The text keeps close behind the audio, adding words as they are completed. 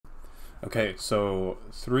Okay, so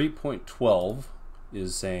 3.12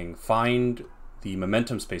 is saying find the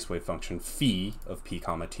momentum space wave function phi of p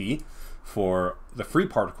comma t for the free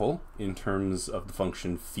particle in terms of the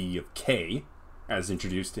function phi of k as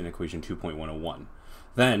introduced in equation 2.101.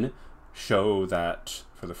 Then show that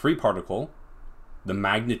for the free particle, the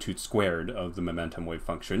magnitude squared of the momentum wave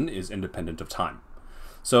function is independent of time.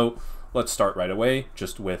 So let's start right away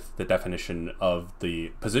just with the definition of the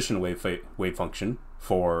position wave function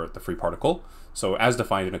for the free particle. So as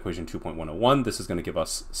defined in equation 2.101, this is going to give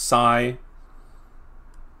us psi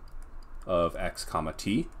of x comma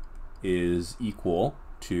t is equal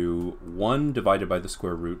to 1 divided by the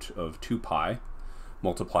square root of 2 pi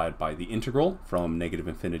multiplied by the integral from negative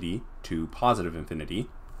infinity to positive infinity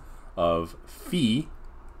of phi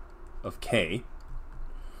of k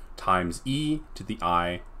times e to the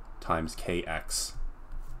I times kx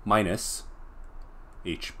minus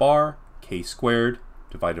h bar k squared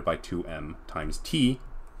divided by 2m times t,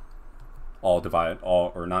 all multiplied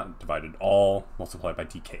by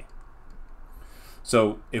dk.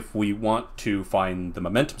 So if we want to find the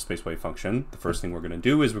momentum space wave function, the first thing we're going to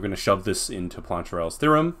do is we're going to shove this into Poincaré's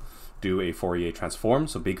theorem, do a Fourier transform.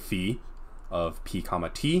 So big phi of p comma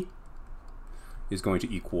t is going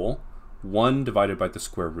to equal 1 divided by the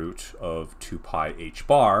square root of 2 pi h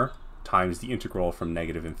bar times the integral from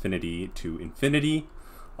negative infinity to infinity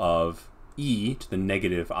of e to the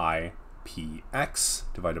negative I px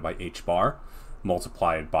divided by h bar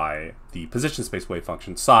multiplied by the position space wave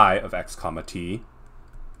function psi of x comma t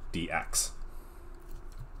dx.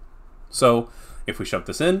 So if we shove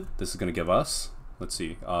this in, this is going to give us, let's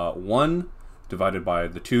see, 1 divided by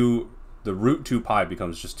the root 2 pi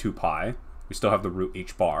becomes just 2 pi. We still have the root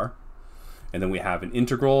h bar. And then we have an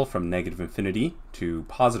integral from negative infinity to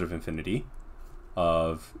positive infinity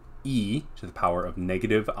of e to the power of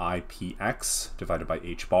negative I px divided by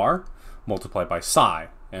h bar multiplied by psi.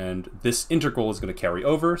 And this integral is going to carry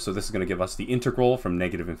over, so this is going to give us the integral from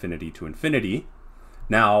negative infinity to infinity,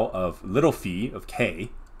 now of little phi of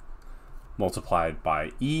k multiplied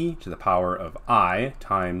by e to the power of I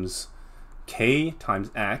times k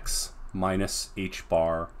times x minus h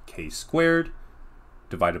bar k squared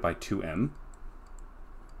divided by 2m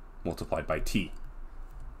multiplied by t.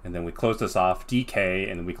 And then we close this off dk,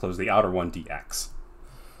 and then we close the outer one dx.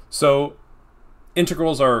 So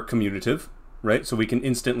integrals are commutative, right? So we can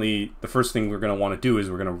instantly, the first thing we're going to want to do is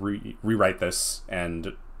we're going to rewrite this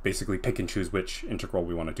and basically pick and choose which integral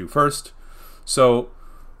we want to do first. So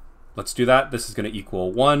let's do that. This is going to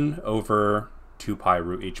equal 1 over 2 pi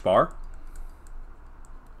root h bar.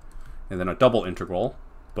 And then a double integral,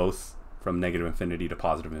 both from negative infinity to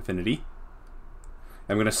positive infinity.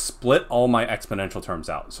 I'm going to split all my exponential terms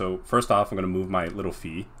out. So first off, I'm going to move my little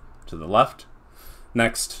phi to the left.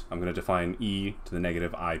 Next, I'm going to define e to the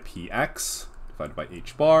negative I px divided by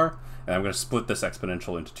h bar. And I'm going to split this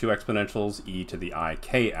exponential into two exponentials, e to the I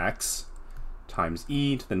kx times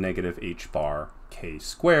e to the negative h bar k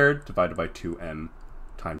squared divided by 2m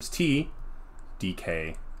times t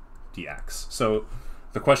dk dx. So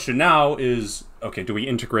the question now is, okay, do we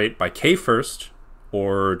integrate by k first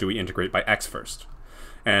or do we integrate by x first?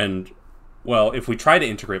 And well, if we try to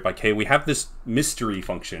integrate by k, we have this mystery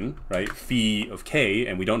function, right, phi of k,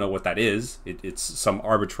 and we don't know what that is. It's some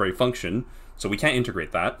arbitrary function, so we can't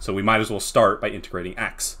integrate that. So we might as well start by integrating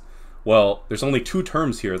x. Well, there's only two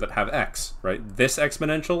terms here that have x, right? This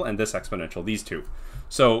exponential and this exponential, these two.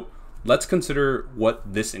 So let's consider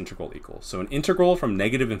what this integral equals. So an integral from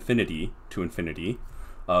negative infinity to infinity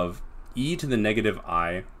of e to the negative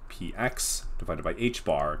I px divided by h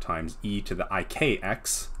bar times e to the I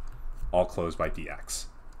kx, all closed by dx.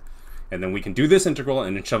 And then we can do this integral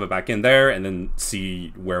and then shove it back in there and then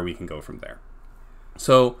see where we can go from there.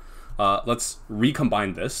 So let's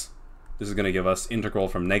recombine this. This is going to give us integral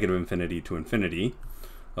from negative infinity to infinity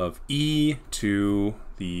of e to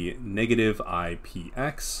the negative I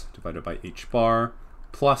px divided by h bar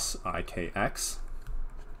plus I kx.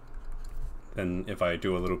 Then if I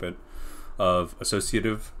do a little bit of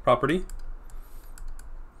associative property,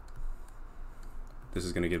 this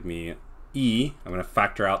is going to give me e. I'm going to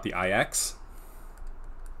factor out the ix,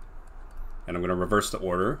 and I'm going to reverse the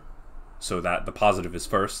order so that the positive is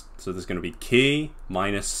first. So this is going to be k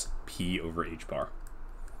minus p over h bar.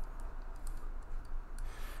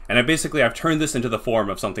 And I've turned this into the form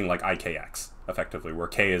of something like ikx, effectively, where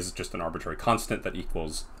k is just an arbitrary constant that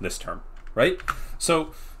equals this term, right?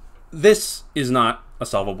 So this is not a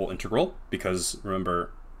solvable integral because,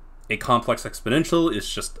 remember, a complex exponential is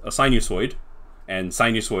just a sinusoid, and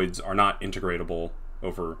sinusoids are not integratable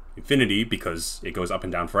over infinity because it goes up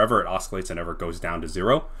and down forever, it oscillates and never goes down to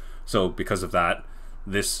 0. So because of that,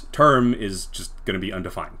 this term is just going to be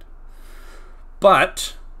undefined.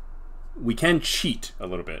 But we can cheat a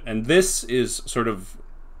little bit. And this is sort of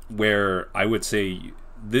where I would say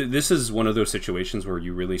this is one of those situations where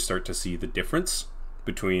you really start to see the difference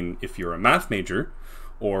between if you're a math major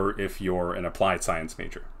or if you're an applied science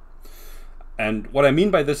major. And what I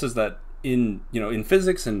mean by this is that in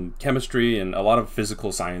physics and chemistry and a lot of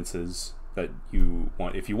physical sciences that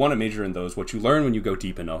if you want to major in those, what you learn when you go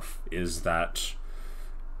deep enough is that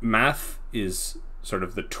math is sort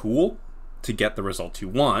of the tool to get the results you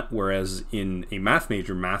want, whereas in a math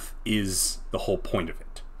major, math is the whole point of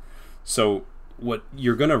it. So what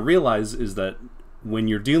you're going to realize is that when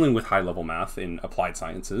you're dealing with high-level math in applied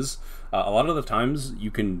sciences, a lot of the times you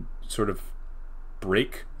can sort of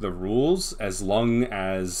break the rules as long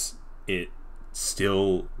as it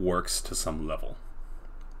still works to some level.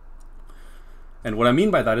 And what I mean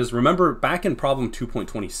by that is, remember back in problem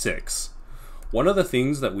 2.26, one of the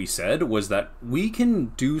things that we said was that we can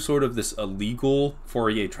do sort of this illegal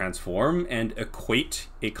Fourier transform and equate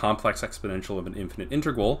a complex exponential of an infinite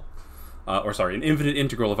integral, an infinite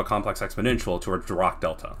integral of a complex exponential to a Dirac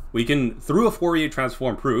delta. We can, through a Fourier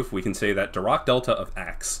transform proof, we can say that Dirac delta of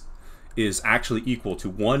x is actually equal to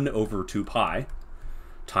 1 over 2 pi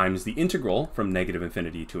times the integral from negative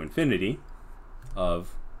infinity to infinity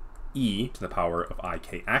of e to the power of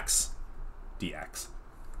ikx dx.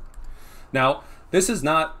 Now, this is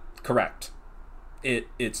not correct.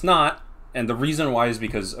 It's not, and the reason why is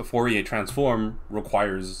because a Fourier transform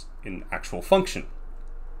requires an actual function.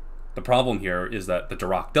 The problem here is that the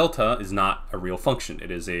Dirac delta is not a real function. It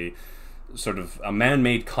is a sort of a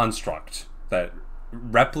man-made construct that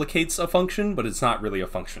replicates a function, but it's not really a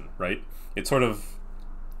function, right? It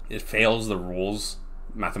fails the rules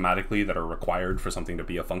mathematically that are required for something to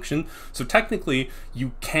be a function. So technically,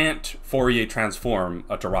 you can't Fourier transform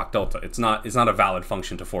a Dirac delta. It's not a valid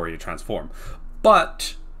function to Fourier transform.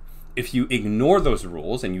 But if you ignore those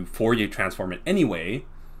rules and you Fourier transform it anyway,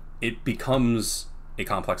 it becomes a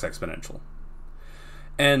complex exponential.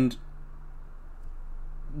 And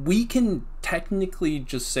we can technically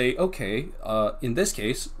just say, okay, in this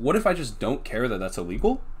case, what if I just don't care that that's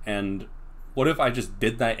illegal? And what if I just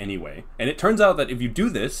did that anyway? And it turns out that if you do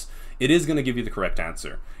this, it is going to give you the correct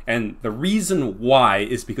answer. And the reason why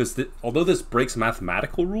is because although this breaks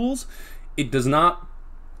mathematical rules, it does not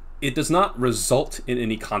result in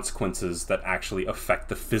any consequences that actually affect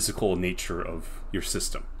the physical nature of your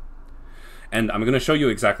system. And I'm going to show you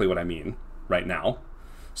exactly what I mean right now.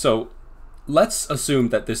 So let's assume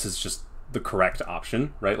that this is just the correct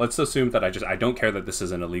option, right? Let's assume that I don't care that this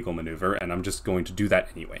is an illegal maneuver, and I'm just going to do that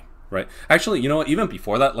anyway, right? Actually, you know what? Even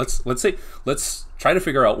before that, let's try to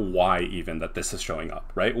figure out why even that this is showing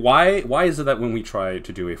up, right? Why is it that when we try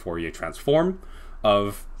to do a Fourier transform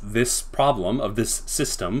of this problem, of this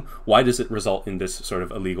system, why does it result in this sort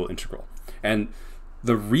of illegal integral? And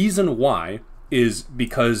the reason why is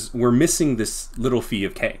because we're missing this little phi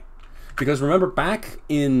of k. Because remember, back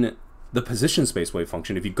in the position space wave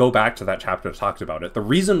function, if you go back to that chapter that talked about it, the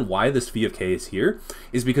reason why this phi of k is here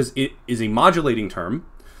is because it is a modulating term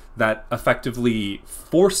that effectively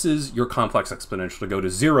forces your complex exponential to go to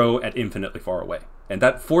 0 at infinitely far away. And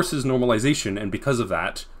that forces normalization, and because of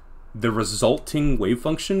that, the resulting wave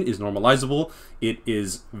function is normalizable. It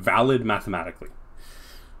is valid mathematically.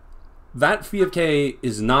 That phi of k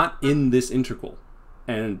is not in this integral.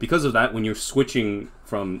 And because of that, when you're switching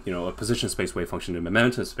from a position space wave function to a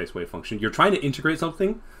momentum space wave function, you're trying to integrate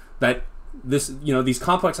something that these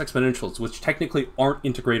complex exponentials, which technically aren't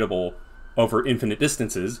integratable over infinite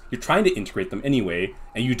distances, you're trying to integrate them anyway,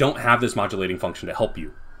 and you don't have this modulating function to help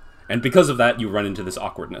you. And because of that, you run into this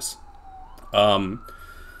awkwardness.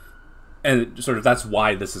 And sort of that's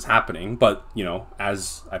why this is happening. But,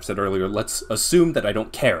 as I've said earlier, let's assume that I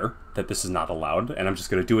don't care that this is not allowed, and I'm just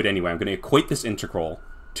going to do it anyway. I'm going to equate this integral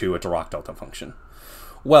to a Dirac delta function.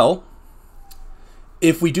 Well,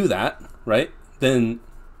 if we do that, right, then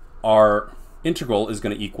our integral is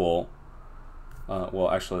going to equal,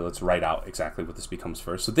 well, actually, let's write out exactly what this becomes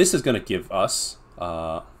first. So this is going to give us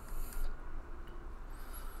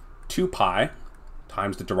 2 pi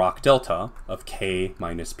times the Dirac delta of k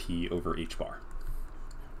minus p over h bar,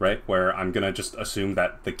 right? Where I'm going to just assume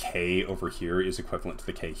that the k over here is equivalent to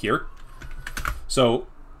the k here. So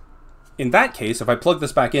in that case, if I plug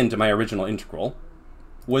this back into my original integral,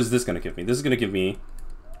 what is this going to give me? This is going to give me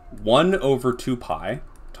 1 over 2 pi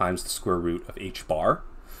times the square root of h bar,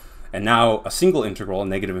 and now a single integral,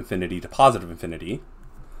 negative infinity to positive infinity,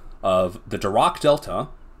 of the Dirac delta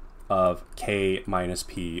of k minus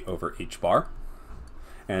p over h bar.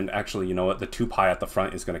 And actually, you know what? The 2 pi at the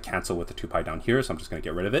front is going to cancel with the 2 pi down here, so I'm just going to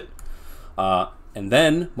get rid of it. and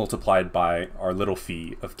then multiplied by our little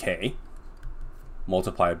phi of k,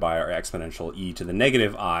 multiplied by our exponential e to the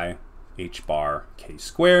negative I h bar k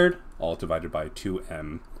squared, all divided by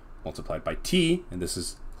 2m multiplied by t, and this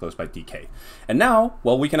is closed by dk. And now,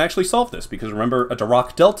 well, we can actually solve this, because remember, a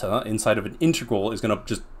Dirac delta inside of an integral is going to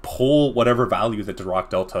just pull whatever value the Dirac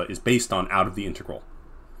delta is based on out of the integral,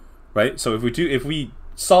 right? So if we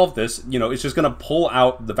solve this, you know, it's just going to pull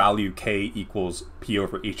out the value k equals p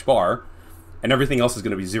over h bar, and everything else is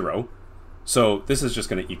going to be 0. So this is just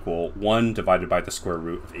going to equal 1 divided by the square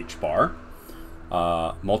root of h bar,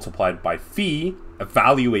 multiplied by phi,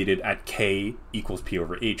 evaluated at k equals p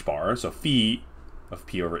over h bar, so phi of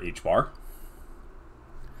p over h bar,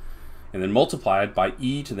 and then multiplied by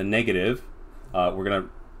e to the negative, we're going to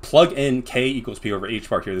plug in k equals p over h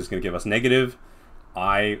bar here. This is going to give us negative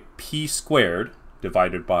I p squared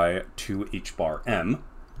divided by 2h bar m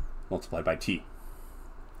multiplied by t.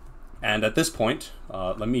 And at this point,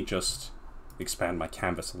 let me just expand my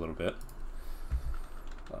canvas a little bit.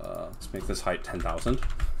 Let's make this height 10,000.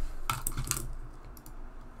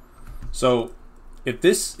 So if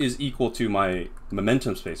this is equal to my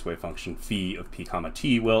momentum space wave function phi of p comma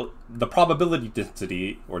t, well, the probability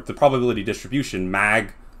density, or the probability distribution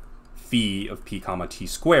mag phi of p comma t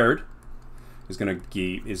squared is going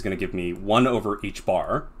to give me 1 over h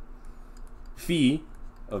bar phi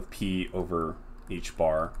of p over h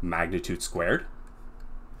bar magnitude squared,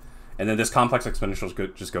 and then this complex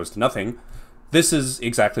exponential just goes to nothing. This is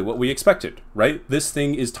exactly what we expected, right? This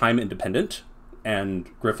thing is time independent, and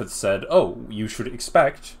Griffiths said, oh, you should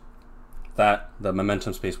expect that the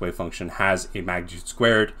momentum space wave function has a magnitude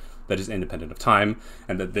squared that is independent of time,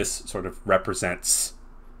 and that this sort of represents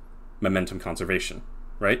momentum conservation,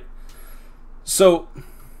 right? So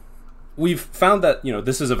we've found that, you know,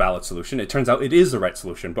 this is a valid solution. It turns out it is the right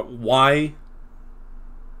solution, but why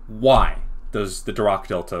does the Dirac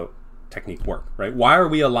delta technique work, right? Why are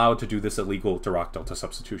we allowed to do this illegal Dirac delta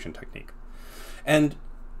substitution technique? And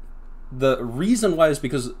the reason why is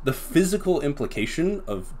because the physical implication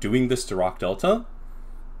of doing this Dirac delta,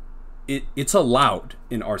 it's allowed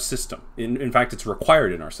in our system. In fact, it's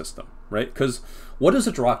required in our system, right? Because what does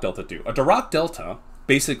a Dirac delta do? A Dirac delta,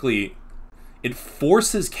 basically, it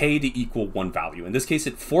forces k to equal one value. In this case,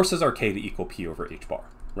 it forces our k to equal p over h bar,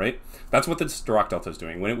 right? That's what this Dirac delta is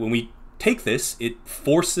doing. When we take this, it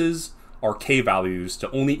forces our k values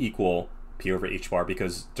to only equal p over h bar,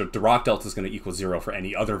 because the Dirac delta is going to equal 0 for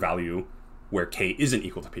any other value where k isn't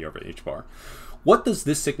equal to p over h bar. What does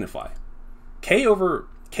this signify? K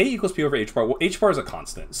equals p over h bar. Well, h bar is a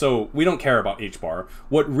constant, so we don't care about h bar.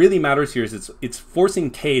 What really matters here is it's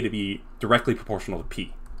forcing k to be directly proportional to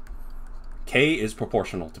p. K is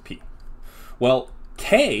proportional to p. Well,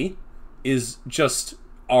 k is just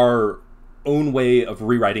our own way of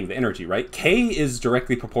rewriting the energy, right? K is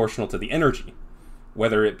directly proportional to the energy,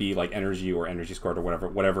 whether it be like energy or energy squared or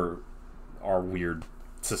whatever our weird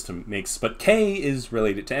system makes, but k is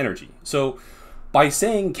related to energy. So by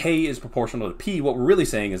saying k is proportional to p, what we're really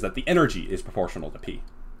saying is that the energy is proportional to p,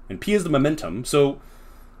 and p is the momentum. So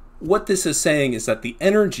what this is saying is that the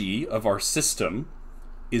energy of our system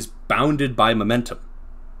is bounded by momentum.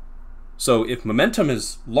 So if momentum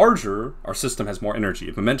is larger, our system has more energy.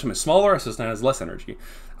 If momentum is smaller, our system has less energy.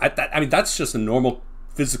 I mean, that's just a normal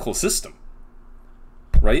physical system,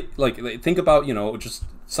 right? Like think about, you know, just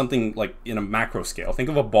something like in a macro scale. Think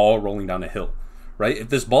of a ball rolling down a hill, right? If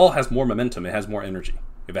this ball has more momentum, it has more energy.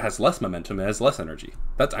 If it has less momentum, it has less energy.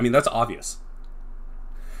 That's obvious.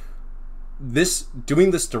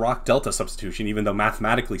 Doing this Dirac delta substitution, even though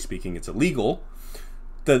mathematically speaking it's illegal,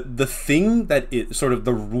 the thing that it sort of,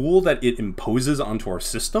 the rule that it imposes onto our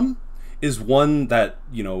system is one that,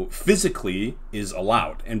 you know, physically is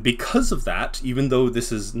allowed. And because of that, even though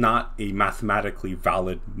this is not a mathematically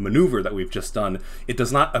valid maneuver that we've just done, it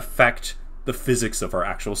does not affect the physics of our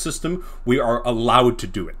actual system. We are allowed to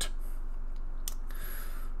do it.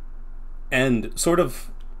 And sort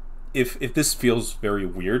of, if this feels very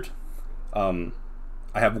weird, I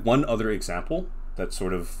have one other example that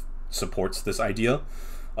sort of supports this idea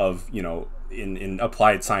of, you know, in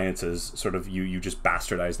applied sciences, sort of you just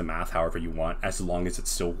bastardize the math however you want, as long as it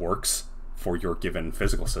still works for your given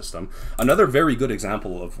physical system. Another very good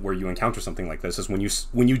example of where you encounter something like this is when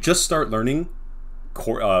you just start learning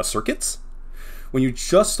circuits. When you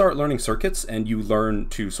just start learning circuits and you learn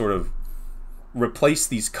to sort of replace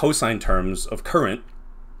these cosine terms of current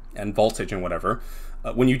and voltage and whatever,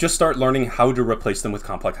 when you just start learning how to replace them with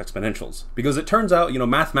complex exponentials. Because it turns out, you know,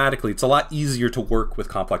 mathematically, it's a lot easier to work with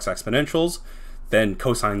complex exponentials than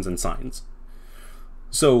cosines and sines.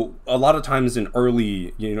 So a lot of times in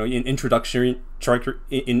early, in introductory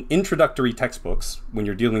textbooks, when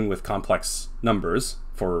you're dealing with complex numbers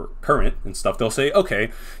for current and stuff, they'll say,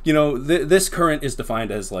 okay, this current is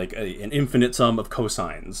defined as like an infinite sum of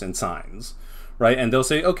cosines and sines, right? And they'll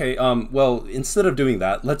say, okay, well, instead of doing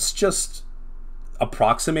that, let's just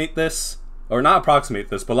approximate this, or not approximate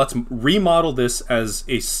this, but let's remodel this as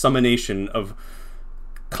a summation of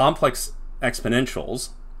complex exponentials.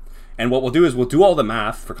 And what we'll do is we'll do all the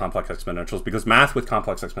math for complex exponentials, because math with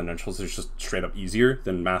complex exponentials is just straight up easier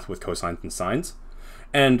than math with cosines and sines.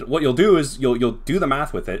 And what you'll do is you'll do the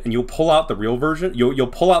math with it, and you'll pull out the real version. You'll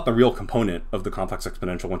pull out the real component of the complex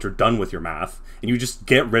exponential once you're done with your math, and you just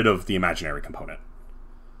get rid of the imaginary component.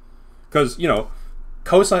 Because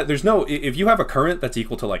cosine, if you have a current that's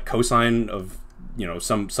equal to like cosine of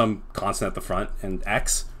some constant at the front and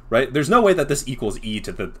x, right? There's no way that this equals e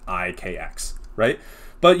to the I kx, right?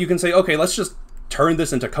 But you can say, okay, let's just turn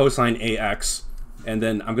this into cosine ax, and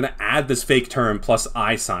then I'm going to add this fake term plus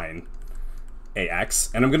I sine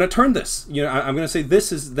ax, and I'm going to turn this. I'm going to say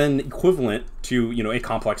this is then equivalent to a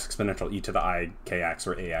complex exponential, e to the I kx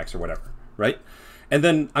or ax or whatever, right? And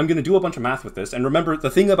then I'm going to do a bunch of math with this. And remember,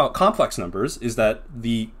 the thing about complex numbers is that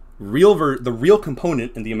the real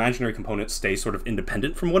component and the imaginary component stay sort of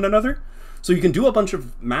independent from one another. So you can do a bunch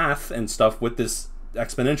of math and stuff with this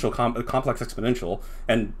exponential, complex exponential,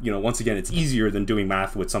 and once again, it's easier than doing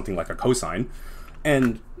math with something like a cosine.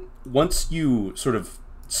 And once you sort of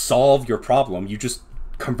solve your problem, you just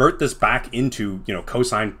convert this back into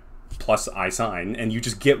cosine plus I sine, and you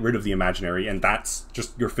just get rid of the imaginary, and that's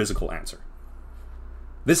just your physical answer.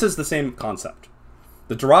 This is the same concept.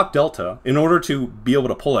 The Dirac delta, in order to be able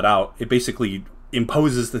to pull it out, it basically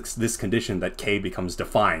imposes this condition that k becomes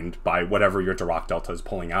defined by whatever your Dirac delta is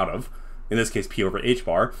pulling out of. In this case, p over h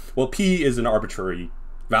bar. Well, p is an arbitrary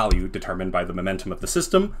value determined by the momentum of the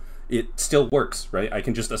system. It still works, right? I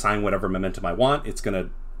can just assign whatever momentum I want. It's gonna,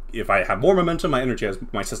 if I have more momentum,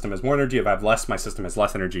 my system has more energy. If I have less, my system has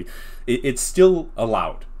less energy. It's still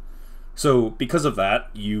allowed. So because of that,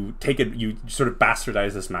 you sort of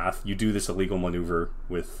bastardize this math. You do this illegal maneuver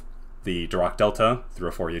with the Dirac delta through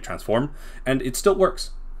a Fourier transform, and it still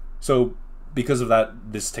works. So because of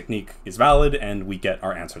that, this technique is valid, and we get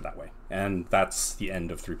our answer that way. And that's the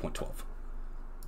end of 3.12.